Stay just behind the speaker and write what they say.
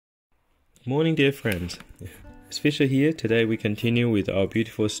Good morning, dear friends. It's Fisher here. Today we continue with our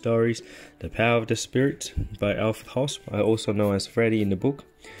beautiful stories, The Power of the Spirit by ALFRED HOSP, also known as Freddie in the book.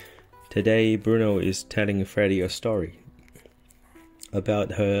 Today Bruno is telling Freddie a story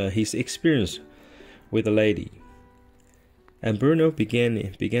about his experience with a lady. And Bruno began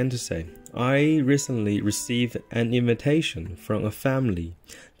to say, I recently received an invitation from a family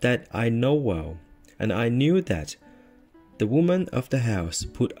that I know well, and I knew that the woman of the house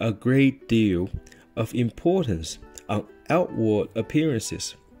put a great deal of importance on outward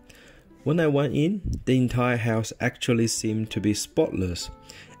appearances. When I went in, the entire house actually seemed to be spotless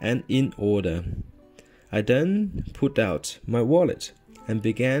and in order. I then put out my wallet and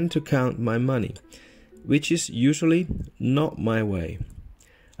began to count my money, which is usually not my way.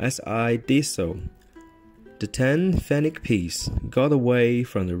 As I did so, the 10 pfennig piece got away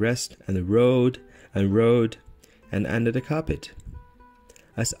from the rest and rolled and under the carpet.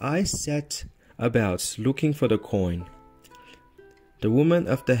 As I sat about looking for the coin, the woman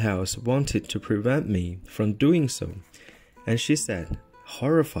of the house wanted to prevent me from doing so, and she said,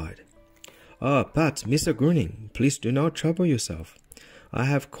 horrified, but Mr. Groning, please do not trouble yourself. I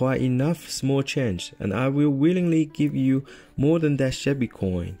have quite enough small change, and I will willingly give you more than that shabby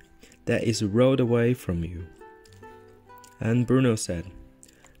coin that is rolled away from you. And Bruno said,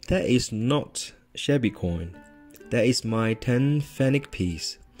 that is not shabby coin. That is my 10 pfennig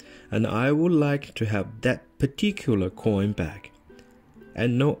piece, and I would like to have that particular coin back,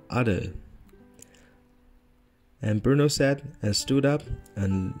 and no other. And Bruno said, and stood up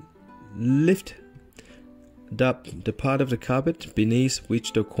and lifted up the part of the carpet beneath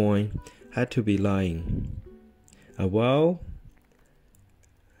which the coin had to be lying. And while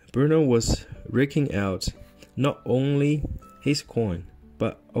Bruno was raking out not only his coin,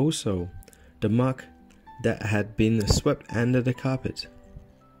 but also the mark that had been swept under the carpet,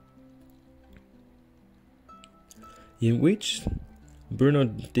 in which Bruno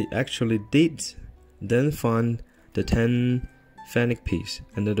did then find the 10 pfennig piece,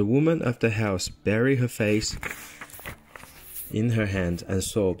 and the woman of the house buried her face in her hands and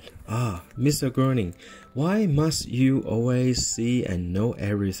sobbed, Mr. Groning, why must you always see and know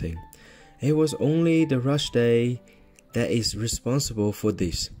everything? It was only the rush day that is responsible for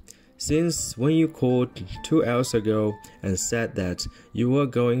this. Since when you called 2 hours ago and said that you were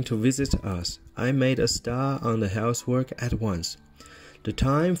going to visit us, I made a start on the housework at once. The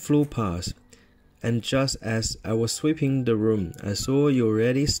time flew past, and just as I was sweeping the room, I saw you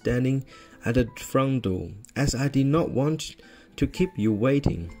already standing at the front door. As I did not want to keep you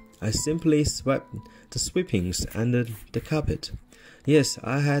waiting, I simply swept the sweepings under the carpet. Yes,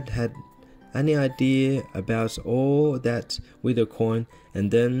 I had any idea about all that with the coin, and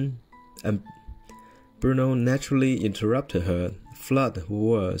Bruno naturally interrupted her flood of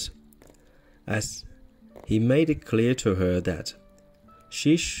words, as he made it clear to her that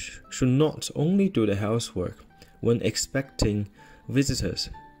she should not only do the housework when expecting visitors,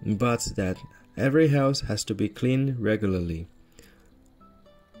 but that every house has to be cleaned regularly.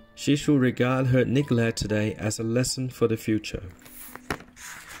 She should regard her neglect today as a lesson for the future.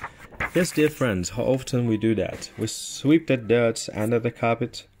 Yes, dear friends, how often we do that. We sweep the dirt under the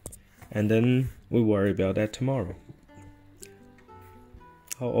carpet, and then we worry about that tomorrow.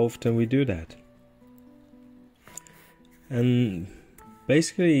 How often we do that. And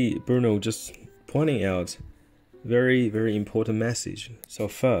basically, Bruno just pointing out very, very important message. So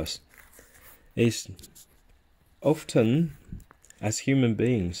first, is often as human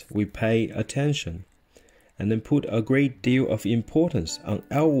beings, we pay attention and then put a great deal of importance on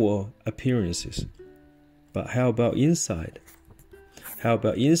outward appearances. But how about inside? How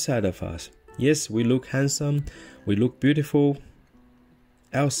about inside of us? Yes, we look handsome, we look beautiful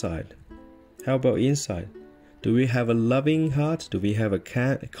outside. How about inside? Do we have a loving heart? Do we have a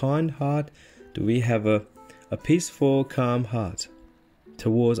kind heart? Do we have a peaceful, calm heart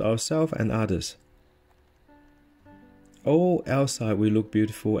towards ourselves and others? All outside we look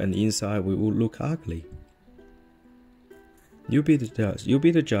beautiful, and inside we will look ugly. You be the judge. You be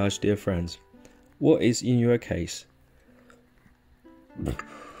the judge, dear friends. What is in your case?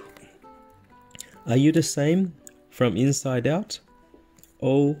 Are you the same from inside out?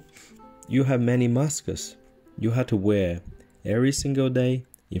 Or you have many masks you have to wear every single day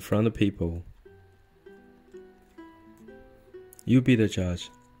in front of people? You be the judge.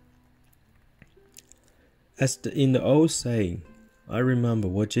 As in the old saying, I remember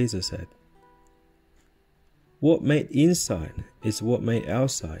what Jesus said. What made inside is what made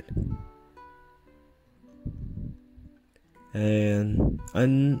outside.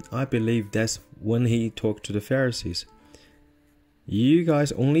 And I believe that's when he talked to the Pharisees. You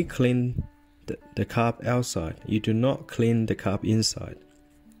guys only clean the cup outside. You do not clean the cup inside.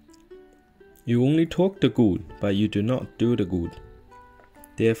 You only talk the good, but you do not do the good.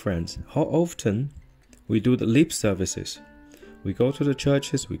 Dear friends, how often we do the lip services? We go to the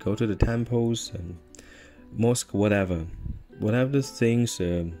churches, we go to the temples and mosque, whatever the things,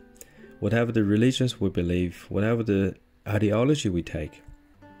 whatever the religions we believe, whatever the ideology we take.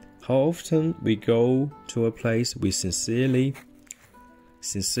 How often we go to a place we sincerely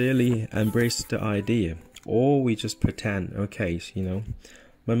embrace the idea, or we just pretend, okay,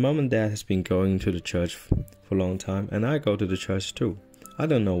 my mom and dad has been going to the church for a long time, and I go to the church too. I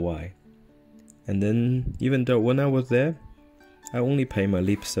don't know why. And then, even though when I was there, I only pay my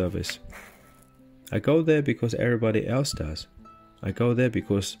lip service. I go there because everybody else does. I go there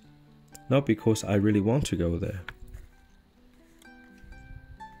not because I really want to go there.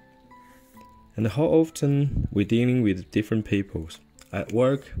 And how often we're dealing with different peoples, at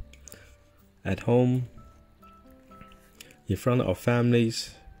work, at home, in front of our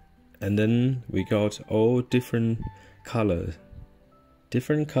families, and then we got all different colors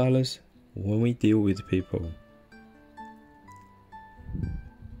when we deal with people.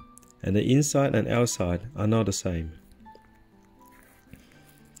 And the inside and outside are not the same.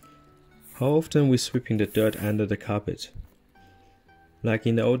 How often we sweeping the dirt under the carpet? Like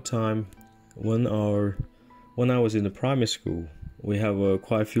in the old time, when I was in the primary school, we have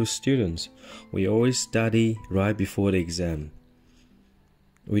quite a few students. We always study right before the exam.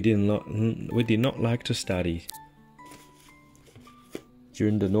 We did not like to study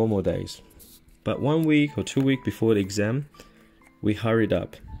during the normal days. But 1 week or 2 weeks before the exam, we hurried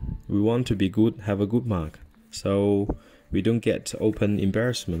up. We want to be good, have a good mark, so we don't get open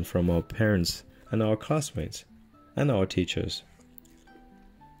embarrassment from our parents and our classmates and our teachers.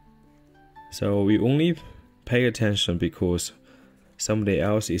 So we only pay attention because somebody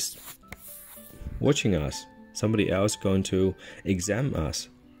else is watching us. Somebody else going to examine us.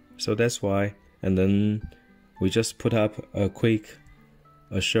 So that's why. And then we just put up a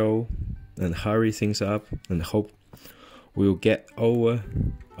show and hurry things up and hope we'll get over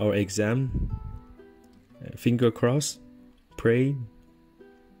our exam. Finger crossed, pray,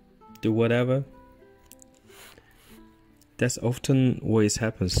 do whatever. That's often what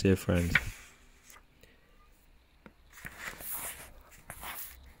happens, dear friends.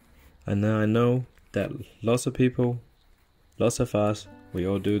 And now I know that lots of people, lots of us, we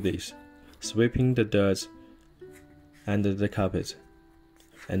all do this. Sweeping the dirt under the carpet.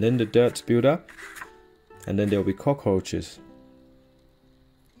 And then the dirt build up, and then there'll be cockroaches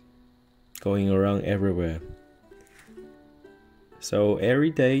going around everywhere. So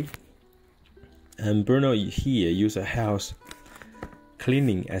every day, and Bruno here use a house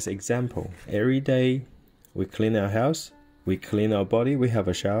cleaning as example. Every day we clean our house, we clean our body, we have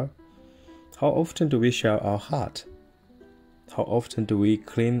a shower. How often do we shower our heart? How often do we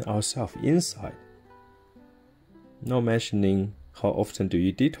clean ourselves inside? Not mentioning how often do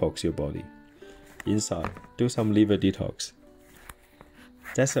you detox your body inside. Do some liver detox.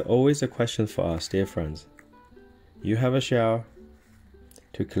 That's always a question for us, dear friends. You have a shower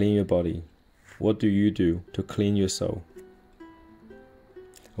to clean your body. What do you do to clean your soul?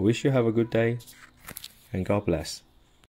 I wish you have a good day, and God bless.